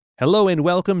Hello and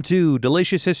welcome to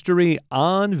Delicious History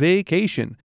on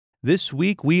Vacation. This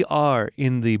week we are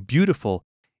in the beautiful,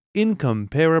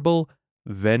 incomparable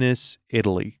Venice,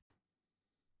 Italy.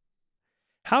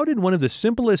 How did one of the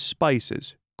simplest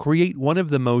spices create one of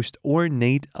the most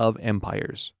ornate of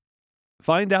empires?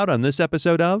 Find out on this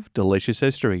episode of Delicious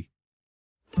History.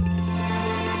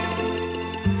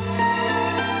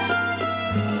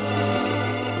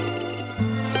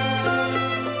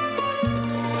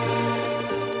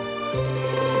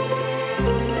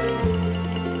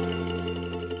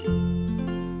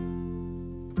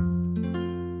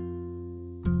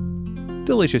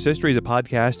 Delicious History is a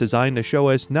podcast designed to show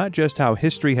us not just how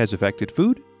history has affected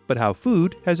food, but how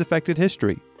food has affected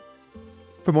history.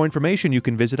 For more information, you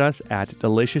can visit us at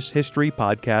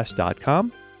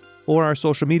delicioushistorypodcast.com or our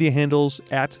social media handles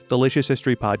at Delicious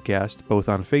History Podcast, both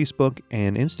on Facebook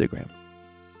and Instagram.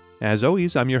 As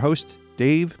always, I'm your host,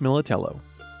 Dave Militello.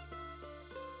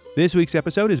 This week's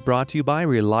episode is brought to you by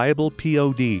Reliable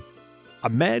POD.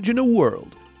 Imagine a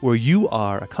world where you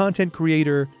are a content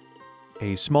creator,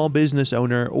 a small business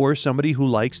owner, or somebody who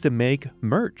likes to make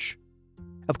merch.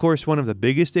 Of course, one of the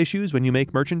biggest issues when you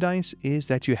make merchandise is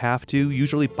that you have to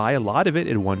usually buy a lot of it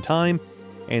at one time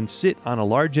and sit on a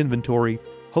large inventory,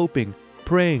 hoping,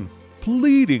 praying,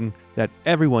 pleading that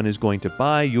everyone is going to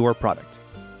buy your product,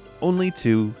 only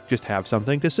to just have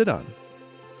something to sit on.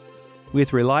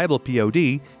 With Reliable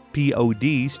POD,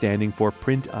 POD standing for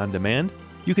Print on Demand,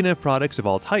 you can have products of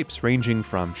all types, ranging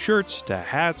from shirts to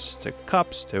hats to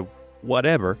cups to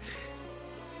whatever,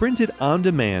 printed on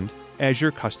demand as your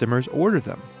customers order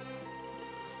them.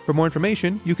 For more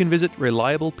information, you can visit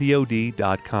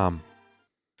reliablepod.com.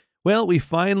 Well, we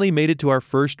finally made it to our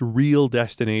first real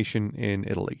destination in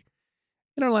Italy.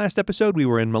 In our last episode, we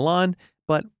were in Milan,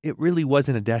 but it really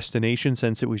wasn't a destination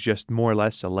since it was just more or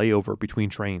less a layover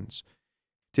between trains.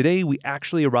 Today, we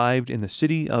actually arrived in the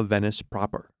city of Venice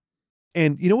proper.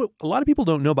 And you know what a lot of people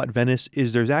don't know about Venice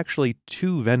is there's actually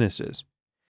two Venices.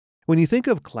 When you think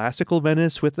of classical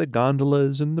Venice with the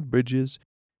gondolas and the bridges,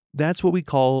 that's what we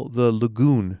call the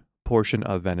lagoon portion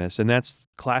of Venice, and that's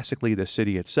classically the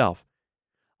city itself.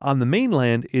 On the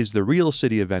mainland is the real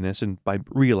city of Venice, and by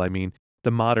real I mean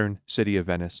the modern city of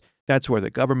Venice. That's where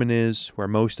the government is, where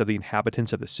most of the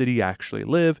inhabitants of the city actually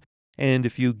live, and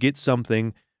if you get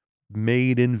something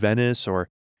made in Venice or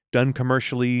done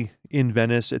commercially in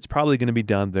Venice, it's probably going to be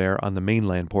done there on the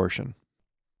mainland portion.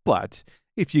 But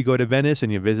if you go to Venice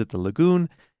and you visit the lagoon,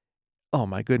 oh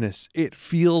my goodness, it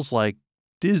feels like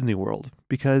Disney World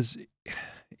because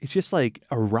it's just like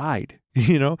a ride.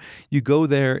 You go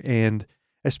there and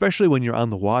especially when you're on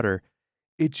the water,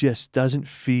 it just doesn't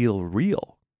feel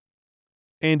real.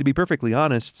 And to be perfectly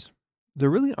honest, there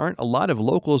really aren't a lot of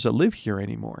locals that live here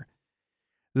anymore.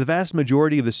 The vast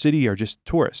majority of the city are just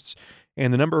tourists,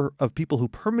 and the number of people who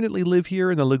permanently live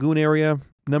here in the lagoon area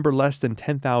number less than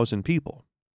 10,000 people.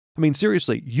 I mean,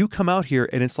 seriously, you come out here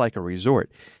and it's like a resort.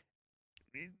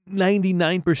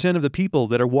 99% of the people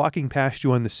that are walking past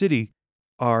you in the city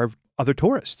are other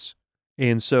tourists.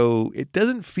 And so it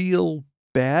doesn't feel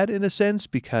bad in a sense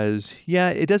because,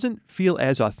 it doesn't feel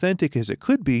as authentic as it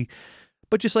could be.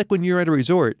 But just like when you're at a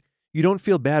resort, you don't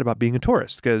feel bad about being a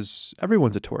tourist because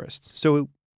everyone's a tourist. So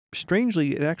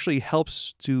strangely, it actually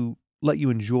helps to let you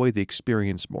enjoy the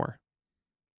experience more.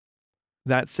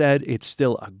 That said, it's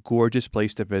still a gorgeous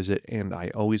place to visit, and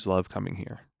I always love coming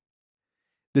here.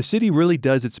 The city really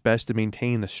does its best to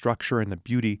maintain the structure and the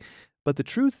beauty, but the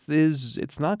truth is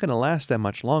it's not going to last that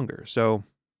much longer, so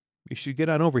you should get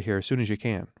on over here as soon as you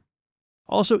can.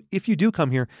 Also, if you do come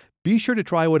here, be sure to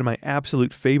try one of my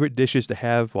absolute favorite dishes to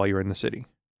have while you're in the city.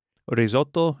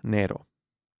 Risotto nero.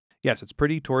 Yes, it's a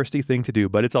pretty touristy thing to do,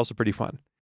 but it's also pretty fun.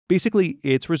 Basically,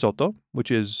 it's risotto,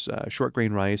 which is short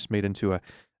grain rice made into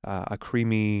a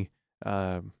creamy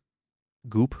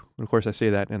goop. Of course, I say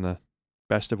that in the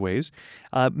best of ways,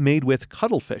 made with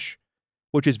cuttlefish,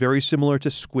 which is very similar to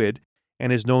squid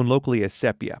and is known locally as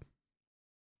sepia.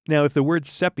 Now, if the word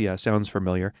sepia sounds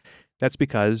familiar, that's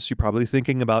because you're probably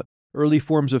thinking about early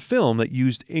forms of film that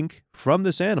used ink from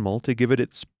this animal to give it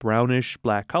its brownish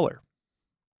black color.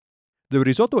 The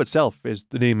risotto itself, as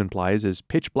the name implies, is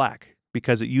pitch black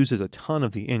because it uses a ton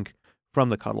of the ink from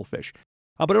the cuttlefish.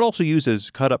 But it also uses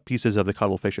cut up pieces of the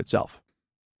cuttlefish itself.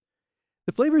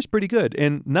 The flavor is pretty good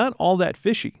and not all that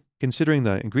fishy, considering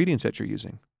the ingredients that you're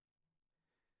using.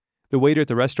 The waiter at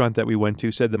the restaurant that we went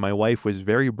to said that my wife was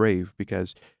very brave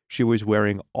because she was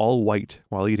wearing all white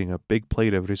while eating a big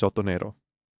plate of risotto nero.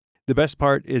 The best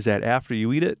part is that after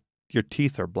you eat it, your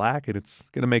teeth are black and it's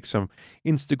going to make some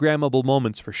Instagrammable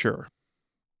moments for sure.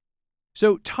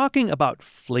 So talking about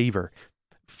flavor,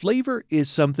 Flavor is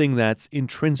something that's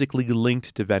intrinsically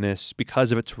linked to Venice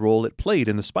because of its role it played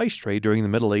in the spice trade during the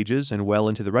Middle Ages and well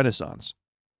into the Renaissance.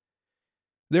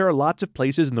 There are lots of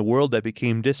places in the world that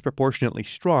became disproportionately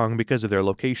strong because of their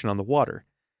location on the water.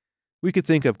 We could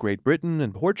think of Great Britain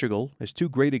and Portugal as two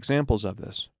great examples of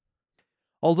this.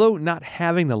 Although not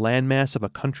having the landmass of a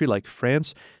country like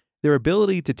France, their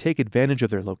ability to take advantage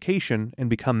of their location and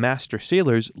become master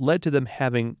sailors led to them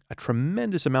having a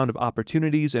tremendous amount of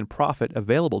opportunities and profit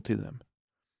available to them.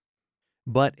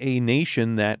 But a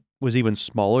nation that was even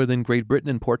smaller than Great Britain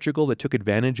and Portugal that took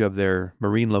advantage of their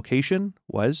marine location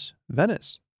was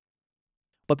Venice.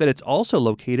 But that it's also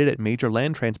located at major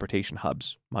land transportation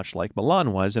hubs, much like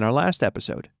Milan was in our last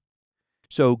episode.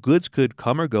 So goods could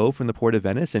come or go from the port of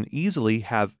Venice and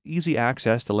have easy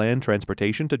access to land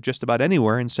transportation to just about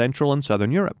anywhere in Central and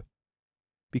Southern Europe.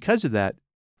 Because of that,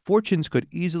 fortunes could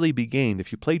easily be gained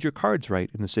if you played your cards right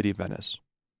in the city of Venice.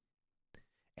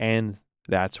 And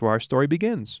that's where our story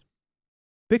begins.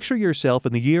 Picture yourself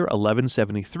in the year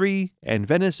 1173, and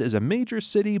Venice is a major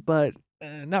city, but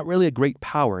not really a great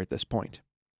power at this point.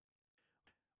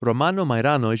 Romano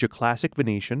Mairano is your classic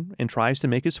Venetian and tries to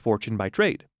make his fortune by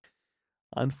trade.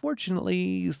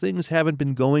 Unfortunately, things haven't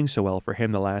been going so well for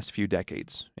him the last few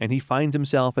decades, and he finds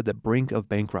himself at the brink of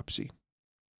bankruptcy.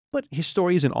 But his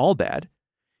story isn't all bad.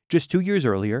 Just 2 years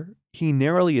earlier, he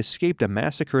narrowly escaped a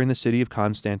massacre in the city of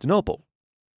Constantinople,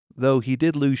 though he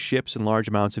did lose ships and large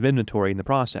amounts of inventory in the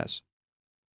process.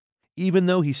 Even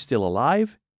though he's still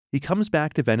alive, he comes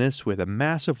back to Venice with a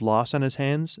massive loss on his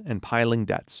hands and piling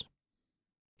debts.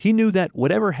 He knew that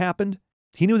whatever happened,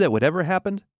 he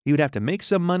would have to make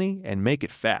some money and make it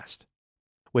fast.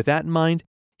 With that in mind,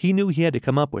 he knew he had to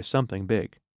come up with something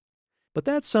big. But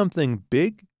that something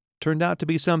big turned out to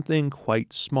be something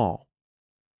quite small.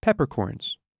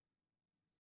 Peppercorns.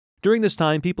 During this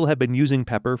time, people had been using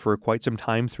pepper for quite some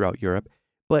time throughout Europe,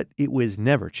 but it was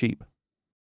never cheap.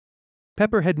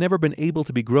 Pepper had never been able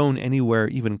to be grown anywhere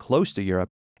even close to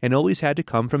Europe and always had to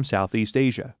come from Southeast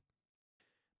Asia.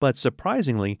 But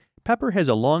surprisingly, pepper has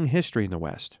a long history in the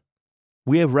West.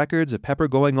 We have records of pepper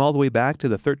going all the way back to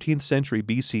the 13th century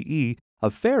BCE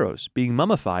of pharaohs being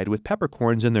mummified with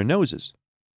peppercorns in their noses.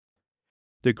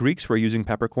 The Greeks were using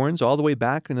peppercorns all the way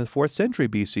back in the 4th century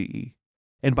BCE,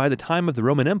 and by the time of the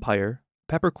Roman Empire,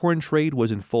 peppercorn trade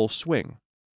was in full swing,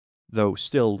 though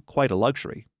still quite a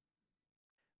luxury.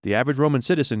 The average Roman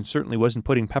citizen certainly wasn't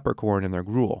putting peppercorn in their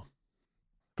gruel.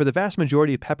 For the vast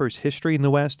majority of pepper's history in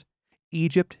the West,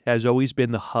 Egypt has always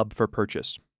been the hub for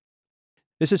purchase.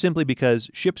 This is simply because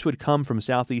ships would come from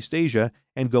Southeast Asia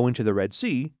and go into the Red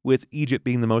Sea, with Egypt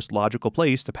being the most logical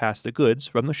place to pass the goods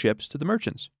from the ships to the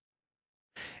merchants.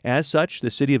 As such,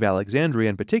 the city of Alexandria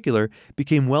in particular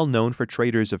became well known for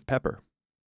traders of pepper.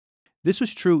 This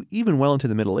was true even well into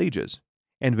the Middle Ages,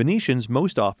 and Venetians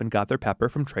most often got their pepper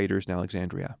from traders in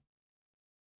Alexandria.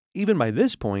 Even by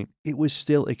this point, it was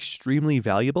still extremely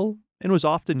valuable and was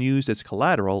often used as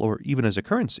collateral or even as a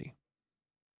currency.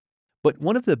 But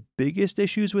one of the biggest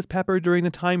issues with pepper during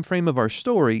the time frame of our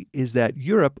story is that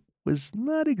Europe was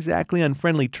not exactly on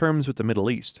friendly terms with the Middle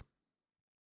East.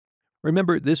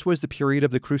 Remember, this was the period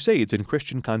of the Crusades in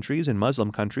Christian countries and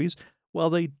Muslim countries. While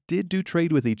they did do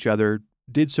trade with each other,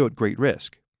 did so at great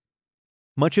risk.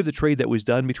 Much of the trade that was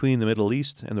done between the Middle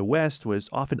East and the West was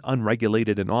often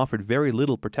unregulated and offered very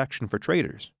little protection for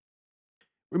traders.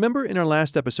 Remember in our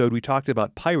last episode we talked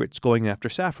about pirates going after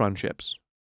saffron ships.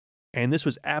 And this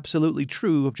was absolutely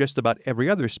true of just about every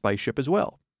other spice ship as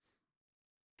well.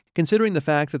 Considering the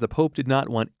fact that the Pope did not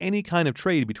want any kind of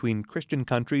trade between Christian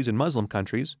countries and Muslim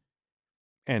countries,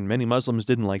 and many Muslims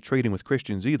didn't like trading with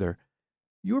Christians either,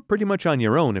 you were pretty much on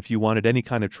your own if you wanted any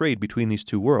kind of trade between these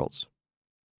two worlds.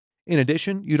 In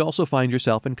addition, you'd also find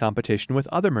yourself in competition with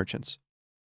other merchants.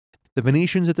 The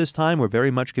Venetians at this time were very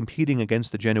much competing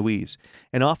against the Genoese,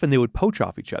 and often they would poach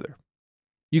off each other.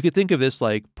 You could think of this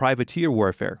like privateer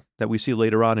warfare that we see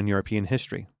later on in European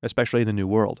history, especially in the New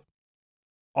World.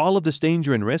 All of this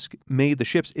danger and risk made the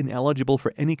ships ineligible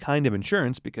for any kind of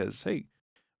insurance because, hey,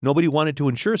 nobody wanted to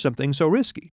insure something so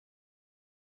risky.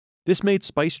 This made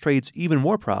spice trades even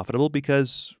more profitable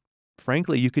because,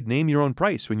 frankly, you could name your own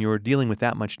price when you were dealing with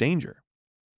that much danger.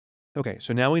 Okay,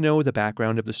 so now we know the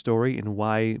background of the story and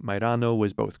why Mairano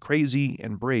was both crazy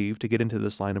and brave to get into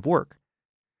this line of work.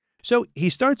 So he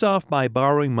starts off by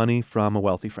borrowing money from a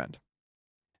wealthy friend.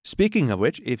 Speaking of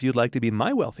which, if you'd like to be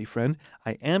my wealthy friend,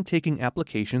 I am taking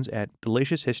applications at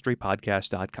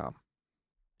delicioushistorypodcast.com.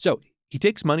 So he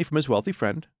takes money from his wealthy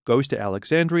friend, goes to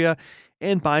Alexandria,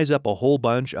 and buys up a whole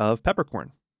bunch of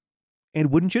peppercorn.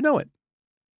 And wouldn't you know it,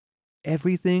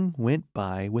 everything went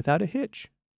by without a hitch.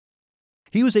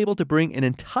 He was able to bring an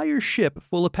entire ship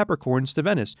full of peppercorns to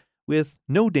Venice with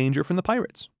no danger from the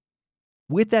pirates.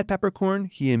 With that peppercorn,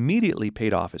 he immediately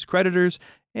paid off his creditors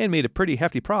and made a pretty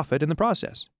hefty profit in the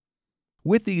process.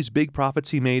 With these big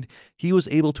profits he made, he was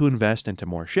able to invest into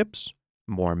more ships,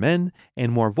 more men,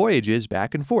 and more voyages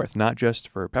back and forth, not just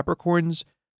for peppercorns,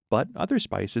 but other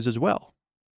spices as well.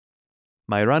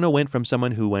 Mairano went from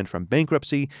someone who went from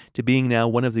bankruptcy to being now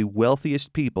one of the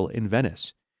wealthiest people in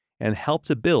Venice, and helped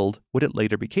to build what it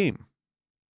later became.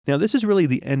 Now, this is really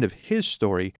the end of his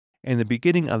story and the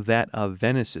beginning of that of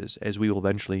Venice's, as we will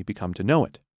eventually become to know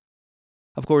it.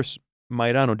 Of course,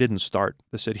 Mairano didn't start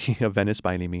the city of Venice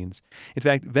by any means. In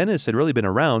fact, Venice had really been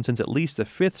around since at least the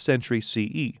 5th century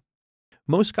CE.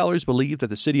 Most scholars believe that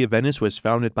the city of Venice was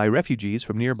founded by refugees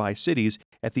from nearby cities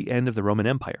at the end of the Roman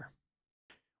Empire.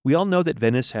 We all know that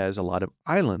Venice has a lot of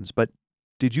islands, but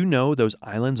did you know those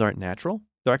islands aren't natural?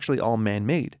 They're actually all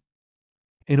man-made.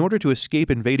 In order to escape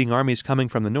invading armies coming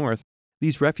from the north,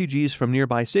 these refugees from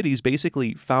nearby cities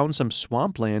basically found some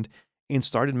swampland and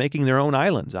started making their own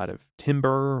islands out of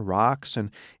timber, rocks,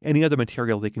 and any other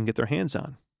material they can get their hands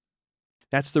on.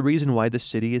 That's the reason why the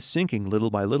city is sinking little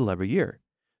by little every year,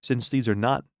 since these are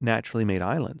not naturally made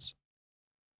islands.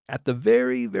 At the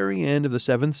very, very end of the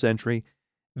 7th century,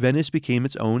 Venice became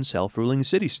its own self-ruling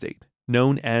city-state,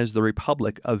 known as the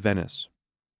Republic of Venice.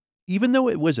 Even though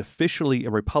it was officially a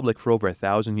republic for over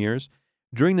 1,000 years,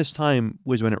 during this time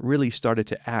was when it really started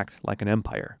to act like an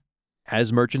empire.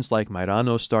 As merchants like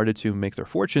Mairano started to make their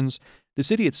fortunes, the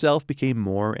city itself became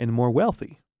more and more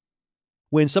wealthy.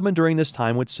 When someone during this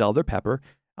time would sell their pepper,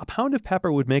 a pound of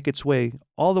pepper would make its way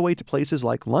all the way to places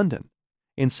like London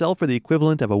and sell for the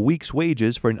equivalent of a week's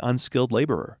wages for an unskilled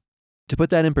laborer. To put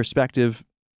that in perspective,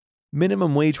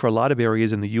 minimum wage for a lot of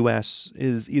areas in the U.S.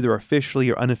 is either officially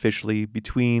or unofficially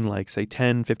between, say,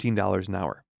 $10, $15 an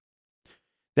hour.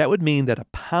 That would mean that a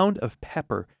pound of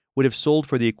pepper would have sold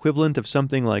for the equivalent of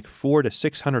something like $400 to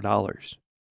 $600.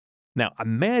 Now,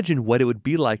 imagine what it would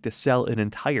be like to sell an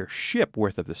entire ship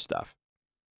worth of this stuff.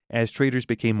 As traders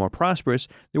became more prosperous,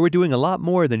 they were doing a lot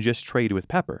more than just trade with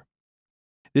pepper.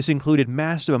 This included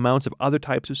massive amounts of other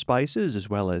types of spices, as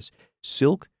well as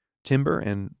silk, timber,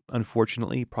 and,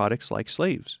 unfortunately, products like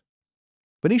slaves.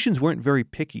 Venetians weren't very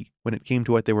picky when it came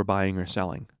to what they were buying or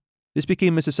selling. This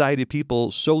became a society of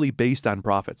people solely based on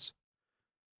profits.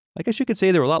 I guess you could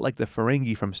say they were a lot like the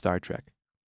Ferengi from Star Trek.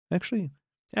 Actually,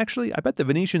 I bet the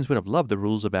Venetians would have loved the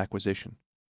rules of acquisition.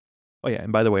 Oh yeah,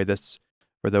 and by the way, that's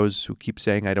for those who keep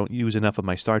saying I don't use enough of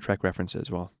my Star Trek references.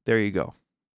 Well, there you go.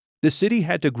 The city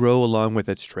had to grow along with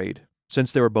its trade,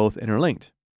 since they were both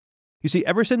interlinked. You see,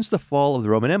 ever since the fall of the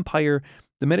Roman Empire,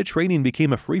 the Mediterranean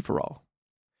became a free-for-all.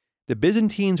 The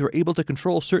Byzantines were able to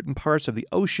control certain parts of the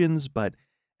oceans, but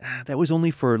that was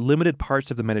only for limited parts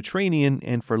of the Mediterranean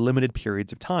and for limited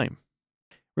periods of time.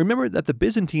 Remember that the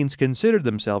Byzantines considered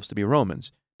themselves to be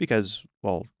Romans, because,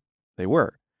 well, they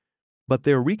were. But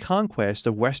their reconquest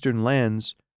of Western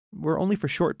lands were only for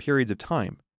short periods of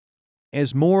time.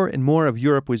 As more and more of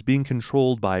Europe was being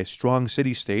controlled by strong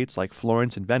city-states like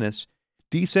Florence and Venice,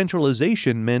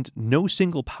 decentralization meant no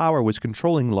single power was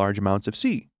controlling large amounts of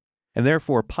sea, and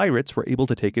therefore pirates were able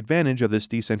to take advantage of this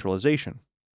decentralization.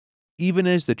 Even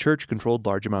as the Church controlled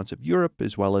large amounts of Europe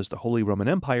as well as the Holy Roman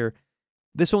Empire,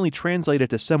 this only translated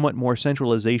to somewhat more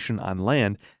centralization on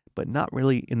land, but not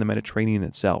really in the Mediterranean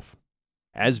itself.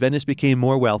 As Venice became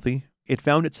more wealthy, it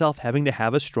found itself having to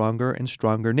have a stronger and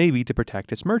stronger navy to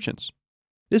protect its merchants.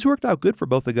 This worked out good for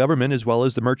both the government as well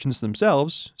as the merchants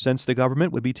themselves, since the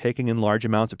government would be taking in large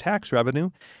amounts of tax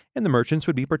revenue, and the merchants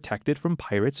would be protected from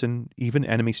pirates and even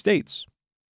enemy states.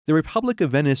 The Republic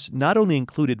of Venice not only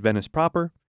included Venice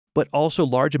proper, but also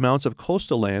large amounts of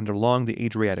coastal land along the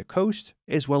Adriatic coast,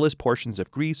 as well as portions of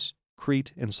Greece,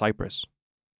 Crete, and Cyprus.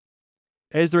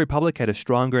 As the Republic had a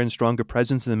stronger and stronger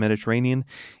presence in the Mediterranean,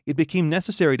 it became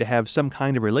necessary to have some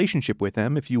kind of relationship with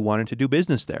them if you wanted to do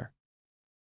business there.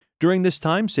 During this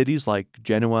time, cities like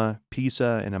Genoa,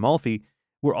 Pisa, and Amalfi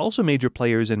were also major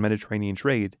players in Mediterranean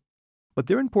trade, but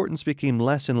their importance became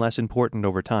less and less important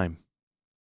over time.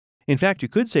 In fact, you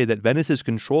could say that Venice's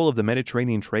control of the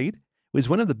Mediterranean trade was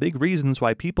one of the big reasons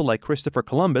why people like Christopher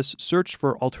Columbus searched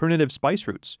for alternative spice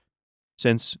routes,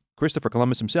 since Christopher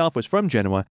Columbus himself was from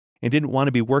Genoa and didn't want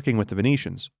to be working with the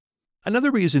Venetians.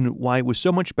 Another reason why it was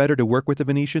so much better to work with the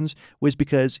Venetians was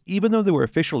because even though they were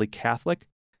officially Catholic,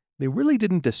 they really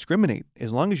didn't discriminate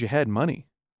as long as you had money.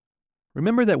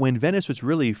 Remember that when Venice was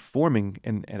really forming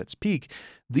and at its peak,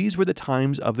 these were the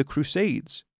times of the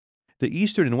Crusades. The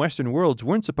Eastern and Western worlds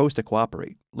weren't supposed to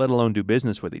cooperate, let alone do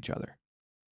business with each other.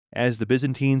 As the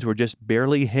Byzantines were just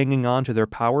barely hanging on to their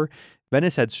power,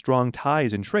 Venice had strong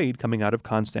ties in trade coming out of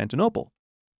Constantinople.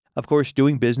 Of course,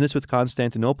 doing business with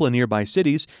Constantinople and nearby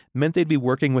cities meant they'd be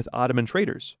working with Ottoman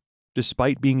traders,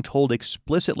 despite being told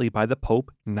explicitly by the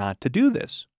Pope not to do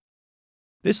this.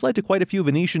 This led to quite a few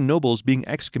Venetian nobles being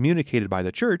excommunicated by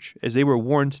the church, as they were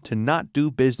warned to not do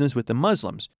business with the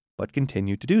Muslims, but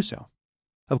continued to do so.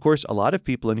 Of course, a lot of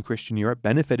people in Christian Europe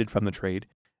benefited from the trade,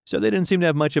 so they didn't seem to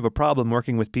have much of a problem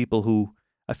working with people who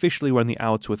officially were on the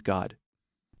outs with God.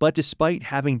 But despite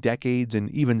having decades and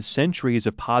even centuries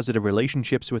of positive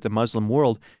relationships with the Muslim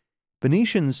world,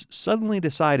 Venetians suddenly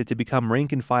decided to become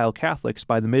rank-and-file Catholics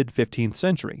by the mid-15th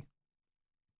century.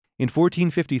 In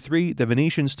 1453, the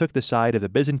Venetians took the side of the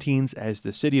Byzantines as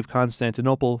the city of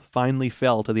Constantinople finally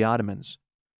fell to the Ottomans.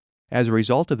 As a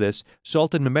result of this,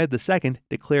 Sultan Mehmed II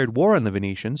declared war on the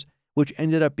Venetians, which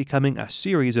ended up becoming a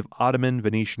series of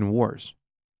Ottoman-Venetian wars.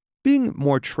 Being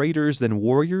more traders than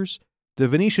warriors, the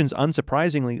Venetians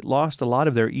unsurprisingly lost a lot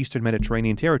of their eastern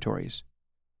Mediterranean territories.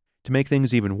 To make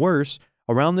things even worse,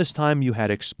 around this time you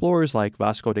had explorers like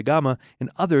Vasco da Gama and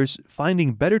others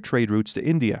finding better trade routes to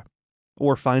India,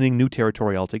 or finding new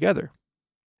territory altogether.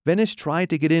 Venice tried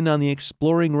to get in on the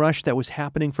exploring rush that was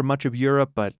happening for much of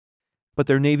Europe, but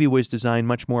their navy was designed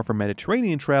much more for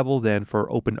Mediterranean travel than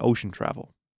for open ocean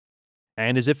travel.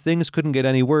 And as if things couldn't get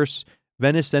any worse,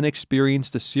 Venice then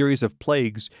experienced a series of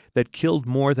plagues that killed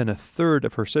more than a third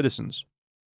of her citizens.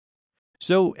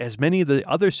 So, as many of the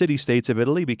other city-states of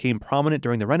Italy became prominent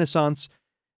during the Renaissance,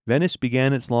 Venice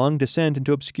began its long descent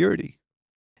into obscurity.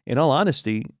 In all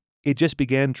honesty, it just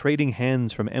began trading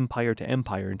hands from empire to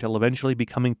empire until eventually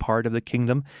becoming part of the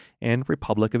Kingdom and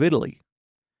Republic of Italy.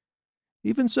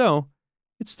 Even so,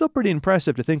 it's still pretty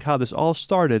impressive to think how this all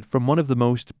started from one of the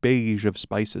most beige of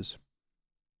spices.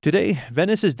 Today,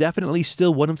 Venice is definitely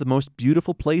still one of the most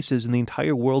beautiful places in the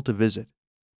entire world to visit,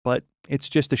 but it's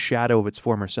just a shadow of its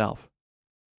former self.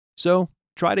 So,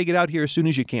 try to get out here as soon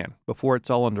as you can, before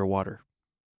it's all underwater.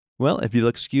 Well, if you'll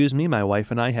excuse me, my wife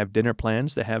and I have dinner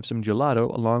plans to have some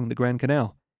gelato along the Grand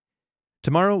Canal.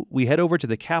 Tomorrow, we head over to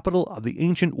the capital of the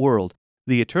ancient world,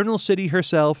 the eternal city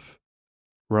herself,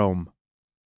 Rome.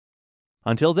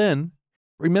 Until then,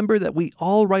 remember that we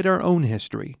all write our own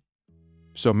history.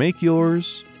 So make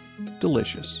yours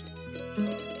delicious.